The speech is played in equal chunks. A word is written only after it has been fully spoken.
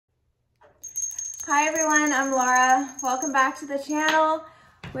Hi everyone, I'm Laura. Welcome back to the channel.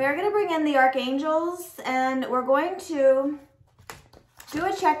 We are going to bring in the archangels and we're going to do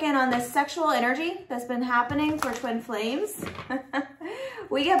a check-in on this sexual energy that's been happening for twin flames.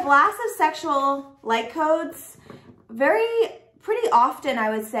 We get blasts of sexual light codes pretty often,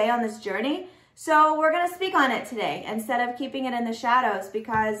 I would say, on this journey. So we're going to speak on it today instead of keeping it in the shadows,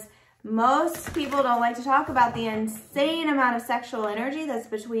 because most people don't like to talk about the insane amount of sexual energy that's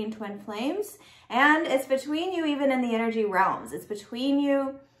between twin flames. And it's between you even in the energy realms. It's between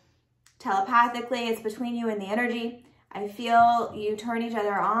you telepathically. It's between you and the energy. I feel you turn each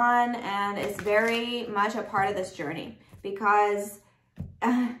other on, and it's very much a part of this journey, because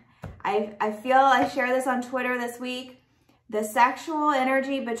I feel, I share this on Twitter this week, the sexual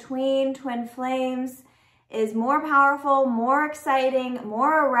energy between twin flames is more powerful, more exciting,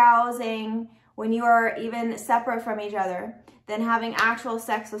 more arousing when you are even separate from each other than having actual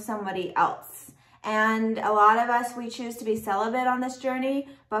sex with somebody else. And a lot of us, we choose to be celibate on this journey,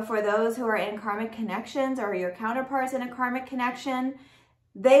 but for those who are in karmic connections or your counterparts in a karmic connection,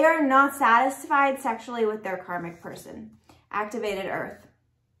 they are not satisfied sexually with their karmic person. Activated earth.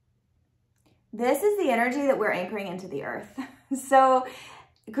 This is the energy that we're anchoring into the earth. So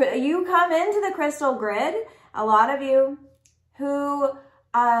you come into the crystal grid, a lot of you who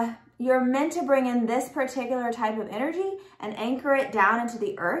you're meant to bring in this particular type of energy and anchor it down into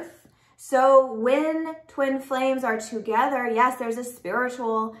the earth. So when twin flames are together, yes, there's a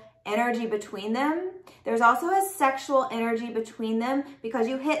spiritual energy between them. There's also a sexual energy between them, because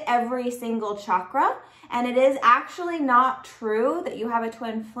you hit every single chakra. And it is actually not true that you have a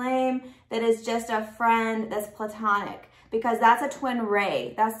twin flame that is just a friend that's platonic, because that's a twin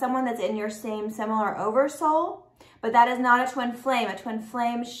ray. That's someone that's in your same similar oversoul, but that is not a twin flame. A twin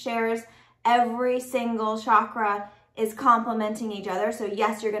flame shares every single chakra, is complementing each other. So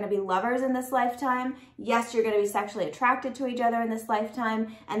yes, you're going to be lovers in this lifetime. Yes, you're going to be sexually attracted to each other in this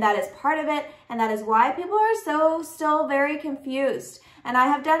lifetime. And that is part of it. And that is why people are still very confused. And I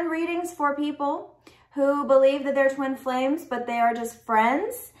have done readings for people who believe that they're twin flames, but they are just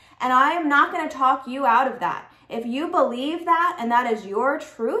friends. And I am not going to talk you out of that. If you believe that and that is your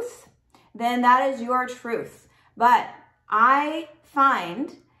truth, then that is your truth. But I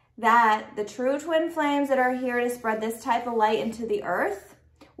find that the true twin flames that are here to spread this type of light into the earth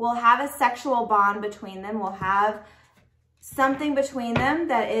will have a sexual bond between them, will have something between them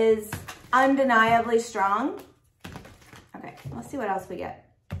that is undeniably strong. Okay, let's see what else we get.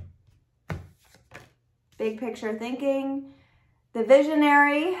 Big picture thinking, the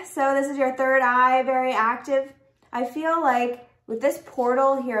visionary. So this is your third eye, very active. I feel like with this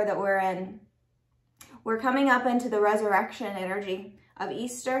portal here that we're in, we're coming up into the resurrection energy of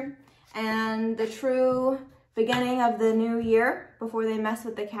Easter and the true beginning of the new year before they mess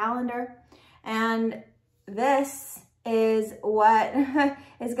with the calendar. And this is what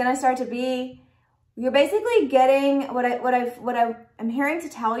is going to start to be. You're basically getting what I'm hearing to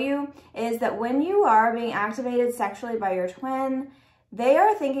tell you is that when you are being activated sexually by your twin, they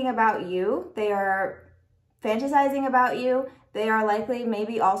are thinking about you. They are fantasizing about you. They are likely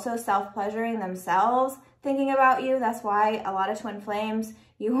maybe also self-pleasuring themselves, thinking about you. That's why a lot of twin flames,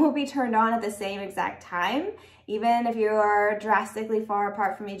 you will be turned on at the same exact time, even if you are drastically far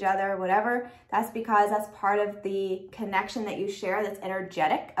apart from each other, whatever. That's because that's part of the connection that you share that's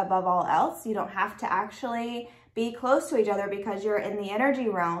energetic above all else. You don't have to actually be close to each other because you're in the energy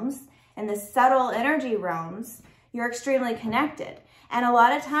realms, in the subtle energy realms, you're extremely connected. And a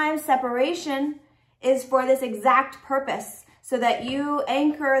lot of times separation is for this exact purpose, so that you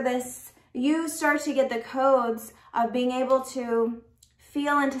anchor this, you start to get the codes of being able to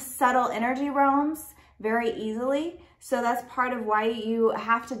feel into subtle energy realms very easily. So that's part of why you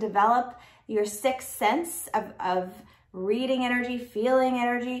have to develop your sixth sense of reading energy, feeling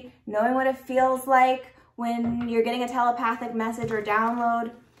energy, knowing what it feels like when you're getting a telepathic message or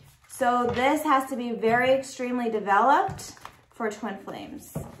download. So this has to be very extremely developed for twin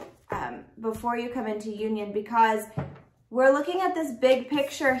flames before you come into union, because we're looking at this big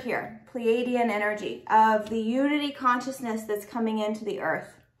picture here, Pleaidian energy of the unity consciousness that's coming into the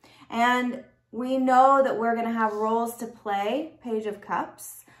earth. And we know that we're going to have roles to play, Page of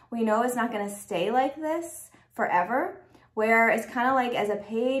Cups. We know it's not going to stay like this forever, where it's kind of like as a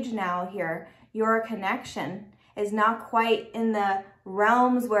page now here, your connection is not quite in the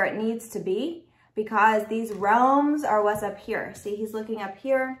realms where it needs to be, because these realms are what's up here. See, he's looking up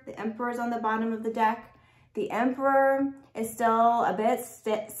here. The Emperor's on the bottom of the deck. The Emperor is still a bit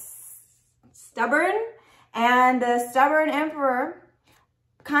stubborn, and the stubborn Emperor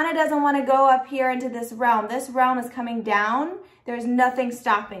kind of doesn't want to go up here into this realm. This realm is coming down. There's nothing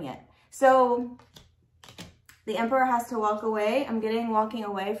stopping it. So The Emperor has to walk away. I'm getting walking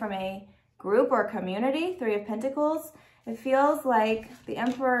away from a group or community, 3 of Pentacles. It feels like the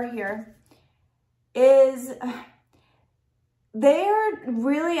Emperor here is, they're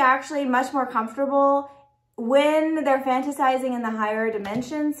really actually much more comfortable when they're fantasizing in the higher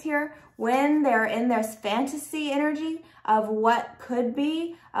dimensions here, when they're in this fantasy energy of what could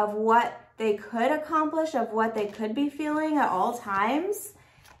be, of what they could accomplish, of what they could be feeling at all times.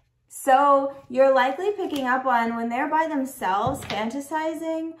 So you're likely picking up on when they're by themselves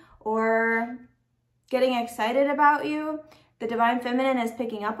fantasizing or getting excited about you. The Divine Feminine is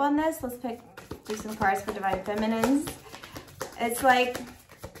picking up on this. Let's do some cards for Divine Feminines. It's like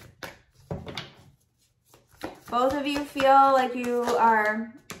both of you feel like you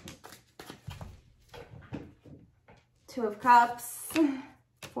are 2 of Cups,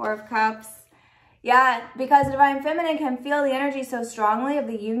 4 of Cups. Yeah, because Divine Feminine can feel the energy so strongly of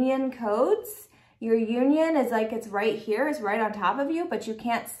the union codes. Your union is like it's right here, it's right on top of you, but you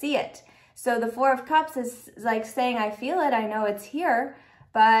can't see it. So the 4 of Cups is like saying, I feel it, I know it's here,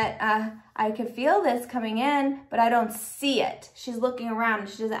 but I can feel this coming in, but I don't see it. She's looking around,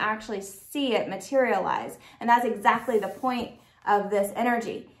 she doesn't actually see it materialize. And that's exactly the point of this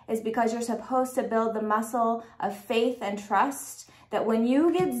energy, is because you're supposed to build the muscle of faith and trust that when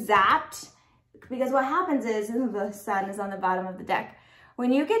you get zapped, because what happens is, the sun is on the bottom of the deck.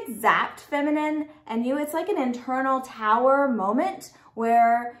 When you get zapped, feminine, and it's like an internal tower moment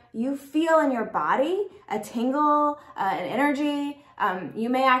where you feel in your body a tingle, an energy. You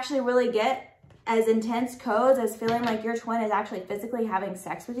may actually really get as intense codes as feeling like your twin is actually physically having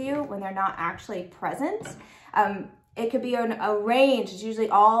sex with you when they're not actually present. It could be a range. It's usually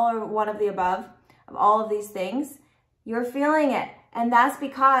all or one of the above of all of these things. You're feeling it. And that's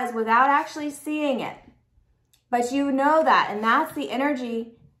because without actually seeing it, but you know that, and that's the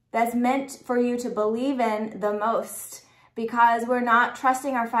energy that's meant for you to believe in the most, because we're not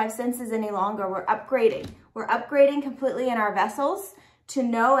trusting our 5 senses any longer. We're upgrading. We're upgrading completely in our vessels to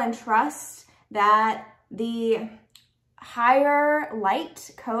know and trust that the higher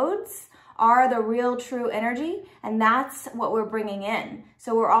light codes are the real true energy, and that's what we're bringing in.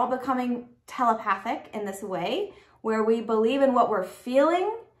 So we're all becoming telepathic in this way, where we believe in what we're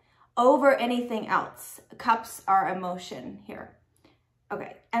feeling over anything else. Cups are emotion here.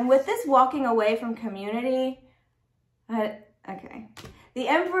 Okay, and with this walking away from community, okay. The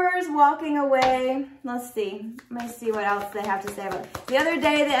Emperor's walking away. Let's see. Let me see what else they have to say about it. The other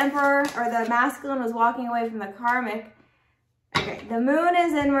day, the Emperor, or the masculine, was walking away from the karmic. Okay, the moon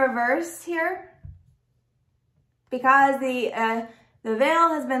is in reverse here because the veil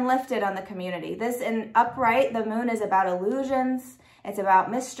has been lifted on the community. This in upright, the moon is about illusions. It's about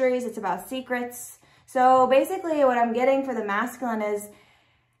mysteries. It's about secrets. So basically what I'm getting for the masculine is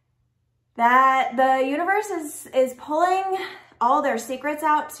that the universe is pulling all their secrets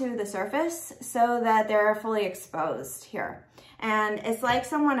out to the surface so that they're fully exposed here. And it's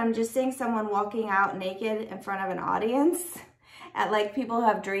like I'm just seeing someone walking out naked in front of an audience. At like people who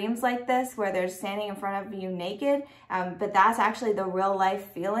have dreams like this where they're standing in front of you naked, but that's actually the real life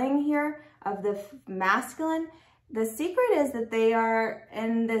feeling here of the masculine. The secret is that they are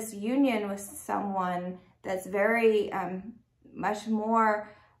in this union with someone that's very much more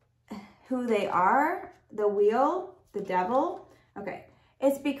who they are, the wheel, the devil. Okay,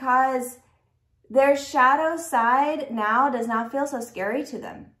 it's because their shadow side now does not feel so scary to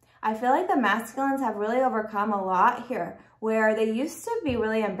them. I feel like the masculines have really overcome a lot here, where they used to be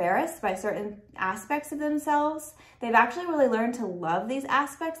really embarrassed by certain aspects of themselves. They've actually really learned to love these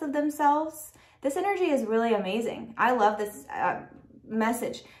aspects of themselves. This energy is really amazing. I love this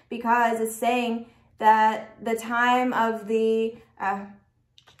message because it's saying that the time of the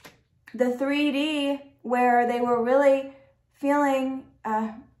 3D where they were really feeling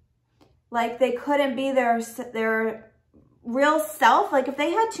like they couldn't be their real self, like if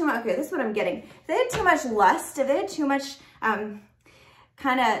they had too much, okay, this is what I'm getting. If they had too much lust, if they had too much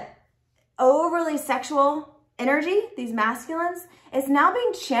kind of overly sexual energy, these masculines, it's now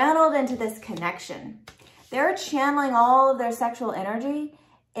being channeled into this connection. They're channeling all of their sexual energy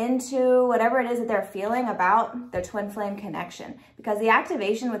into whatever it is that they're feeling about their twin flame connection. Because the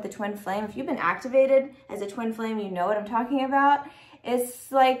activation with the twin flame, if you've been activated as a twin flame, you know what I'm talking about.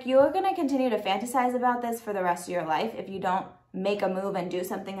 It's like you're going to continue to fantasize about this for the rest of your life if you don't make a move and do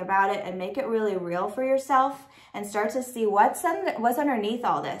something about it and make it really real for yourself and start to see what's underneath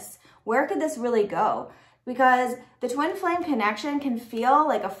all this. Where could this really go? Because the twin flame connection can feel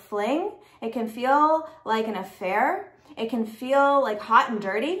like a fling. It can feel like an affair. It can feel like hot and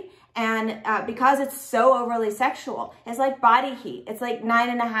dirty. And because it's so overly sexual, it's like body heat. It's like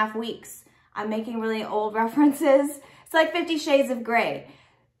 9.5 weeks I'm making really old references. It's like 50 Shades of Grey.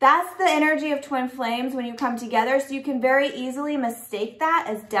 That's the energy of twin flames when you come together. So you can very easily mistake that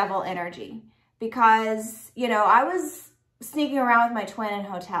as devil energy because, you know, I was sneaking around with my twin in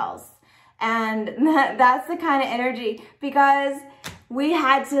hotels, and that's the kind of energy because we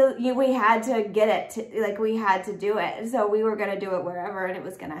had to get it, like we had to do it. So we were going to do it wherever and it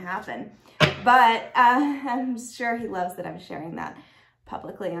was going to happen. But I'm sure he loves that I'm sharing that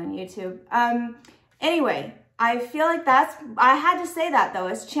publicly on YouTube. Anyway, I feel like I had to say that though,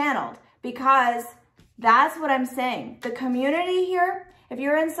 it's channeled because that's what I'm saying. The community here, if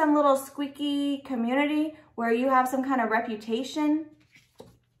you're in some little squeaky community where you have some kind of reputation,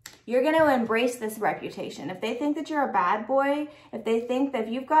 you're going to embrace this reputation. If they think that you're a bad boy, if they think that if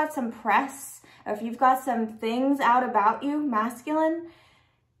you've got some press, or if you've got some things out about you, masculine,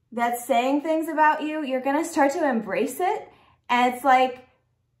 that's saying things about you, you're going to start to embrace it. And it's like,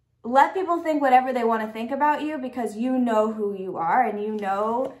 let people think whatever they want to think about you because you know who you are and you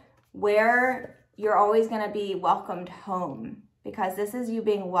know where you're always going to be welcomed home because this is you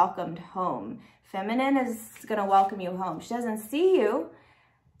being welcomed home. Feminine is going to welcome you home. She doesn't see you,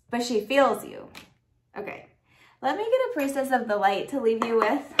 but she feels you. Okay, let me get a Priestess of the Light to leave you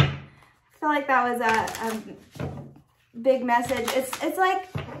with. I feel like that was a big message. It's like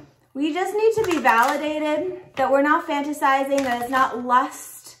we just need to be validated that we're not fantasizing, that it's not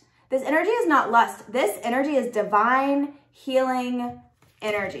lust. This energy is not lust. This energy is divine healing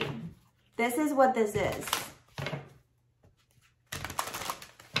energy. This is what this is.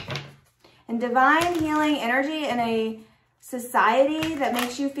 And divine healing energy in a society that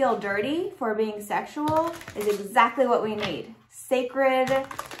makes you feel dirty for being sexual is exactly what we need. Sacred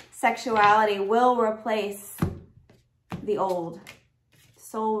sexuality will replace the old.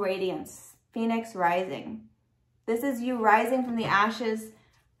 Soul radiance, phoenix rising. This is you rising from the ashes.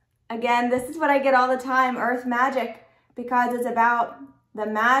 Again, this is what I get all the time, earth magic, because it's about the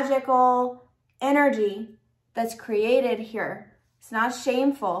magical energy that's created here. It's not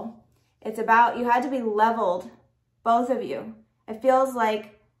shameful. It's about you had to be leveled, both of you. It feels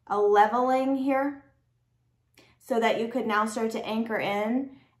like a leveling here so that you could now start to anchor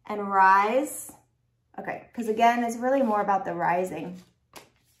in and rise. Okay, because again, it's really more about the rising.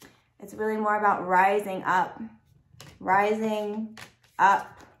 It's really more about rising up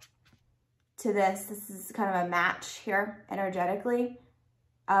to this. This is kind of a match here energetically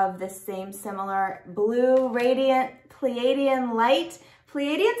of the same similar blue, radiant, Pleiadian light.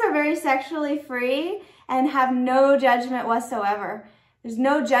 Pleiadians are very sexually free and have no judgment whatsoever. There's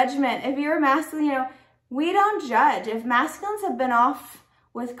no judgment. If you're masculine, you know, we don't judge. If masculines have been off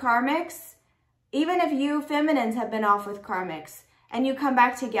with karmics, even if you feminines have been off with karmics and you come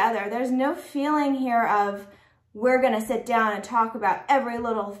back together, there's no feeling here of we're going to sit down and talk about every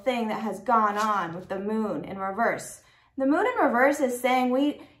little thing that has gone on with the moon in reverse. The moon in reverse is saying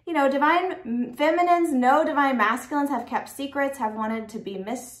divine feminines, no divine masculines have kept secrets, have wanted to be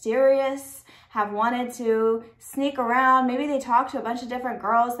mysterious, have wanted to sneak around. Maybe they talk to a bunch of different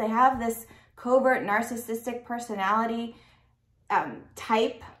girls. They have this covert narcissistic personality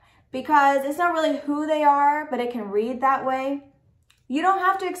type because it's not really who they are, but it can read that way. You don't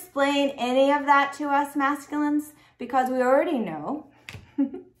have to explain any of that to us masculines because we already know.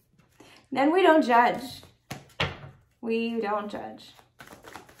 Then we don't judge. We don't judge.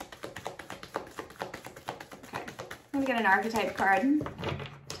 Okay, I'm gonna get an archetype card.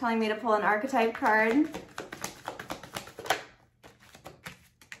 Telling me to pull an archetype card.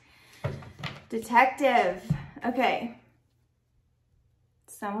 Detective. Okay.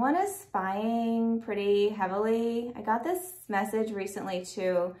 Someone is spying pretty heavily. I got this message recently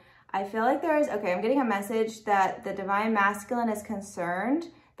too. I feel like I'm getting a message that the divine masculine is concerned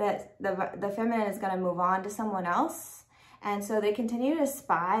that the feminine is going to move on to someone else. And so they continue to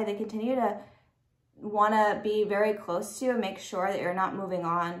spy. They continue to want to be very close to you and make sure that you're not moving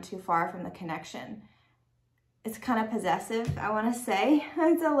on too far from the connection. It's kind of possessive, I want to say.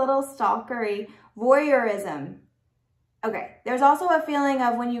 It's a little stalkery, voyeurism. Okay, there's also a feeling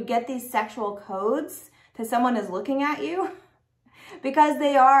of when you get these sexual codes that someone is looking at you because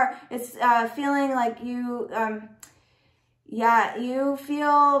it's feeling like you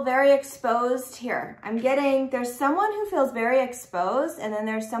feel very exposed here. I'm getting, there's someone who feels very exposed and then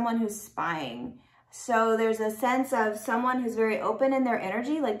there's someone who's spying. So there's a sense of someone who's very open in their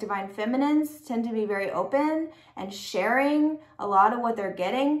energy, like divine feminines tend to be very open and sharing a lot of what they're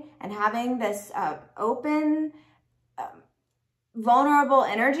getting and having this open, vulnerable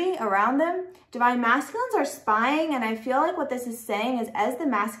energy around them. Divine masculines are spying, and I feel like what this is saying is as the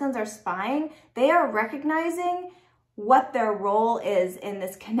masculines are spying, they are recognizing what their role is in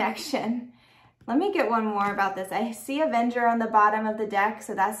this connection. Let me get one more about this. I see Avenger on the bottom of the deck,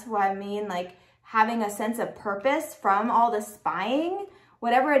 so that's what I mean, like having a sense of purpose from all the spying,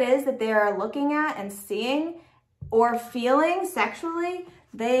 whatever it is that they're looking at and seeing or feeling sexually,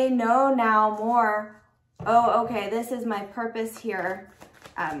 they know now more, oh, okay, this is my purpose here.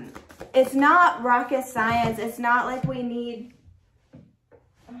 It's not rocket science. It's not like we need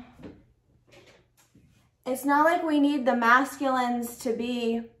the masculines to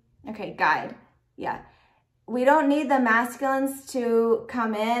be, okay, guide. Yeah. We don't need the masculines to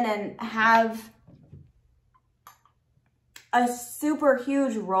come in and have a super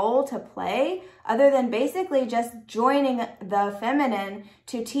huge role to play other than basically just joining the feminine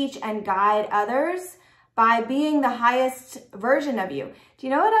to teach and guide others by being the highest version of you. Do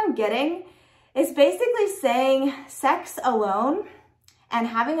you know what I'm getting? It's basically saying sex alone and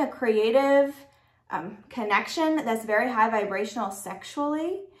having a creative connection that's very high vibrational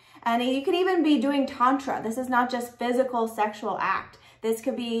sexually. And you could even be doing tantra. This is not just physical sexual act. This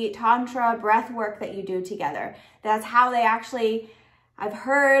could be tantra breath work that you do together. That's how they actually, I've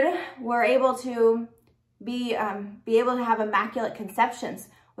heard, were able to be able to have immaculate conceptions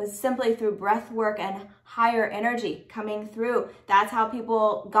was simply through breath work and higher energy coming through. That's how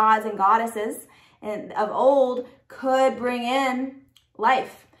people, gods and goddesses of old, could bring in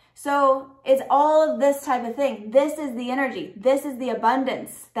life. So it's all of this type of thing. This is the energy. This is the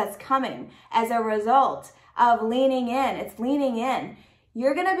abundance that's coming as a result of leaning in. It's leaning in.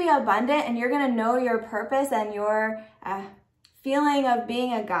 You're going to be abundant and you're going to know your purpose, and your feeling of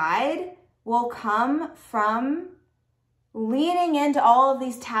being a guide will come from leaning into all of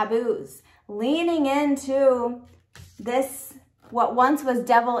these taboos, leaning into this, what once was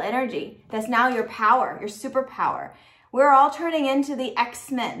devil energy, that's now your power, your superpower. We're all turning into the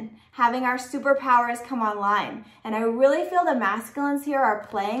X-Men, having our superpowers come online. And I really feel the masculines here are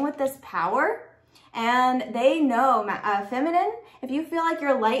playing with this power, and they know, feminine, if you feel like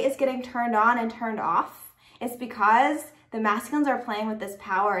your light is getting turned on and turned off, it's because the masculines are playing with this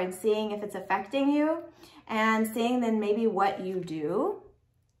power and seeing if it's affecting you, and seeing then maybe what you do,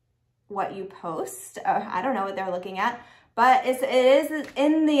 what you post. I don't know what they're looking at, but it is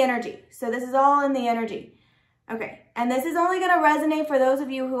in the energy. So this is all in the energy. Okay, and this is only going to resonate for those of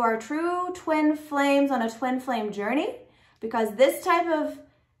you who are true twin flames on a twin flame journey, because this type of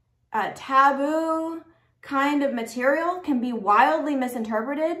taboo kind of material can be wildly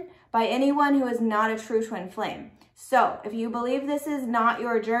misinterpreted by anyone who is not a true twin flame. So if you believe this is not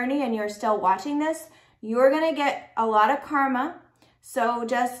your journey and you're still watching this, you're going to get a lot of karma. So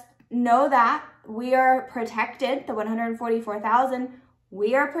just know that we are protected, the 144,000,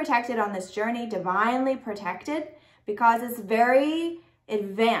 we are protected on this journey, divinely protected, because it's very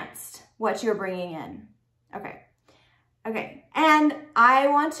advanced what you're bringing in. Okay. Okay. And I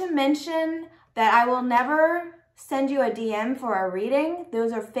want to mention that I will never send you a DM for a reading.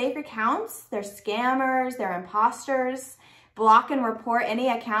 Those are fake accounts. They're scammers. They're imposters. Block and report any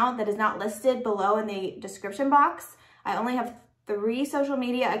account that is not listed below in the description box. I only have 3 social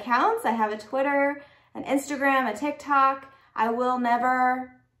media accounts. I have a Twitter, an Instagram, a TikTok. I will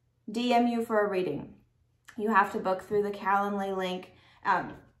never DM you for a reading. You have to book through the Calendly link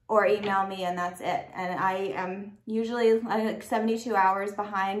or email me, and that's it. And I am usually like 72 hours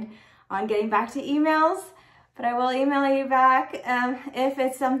behind on getting back to emails, but I will email you back if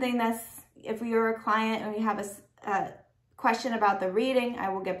it's something that's, if you're a client and you have a question about the reading, I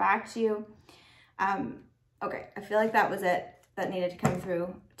will get back to you. Okay, I feel like that was it that needed to come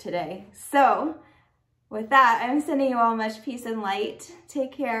through today. So with that, I'm sending you all much peace and light.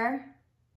 Take care.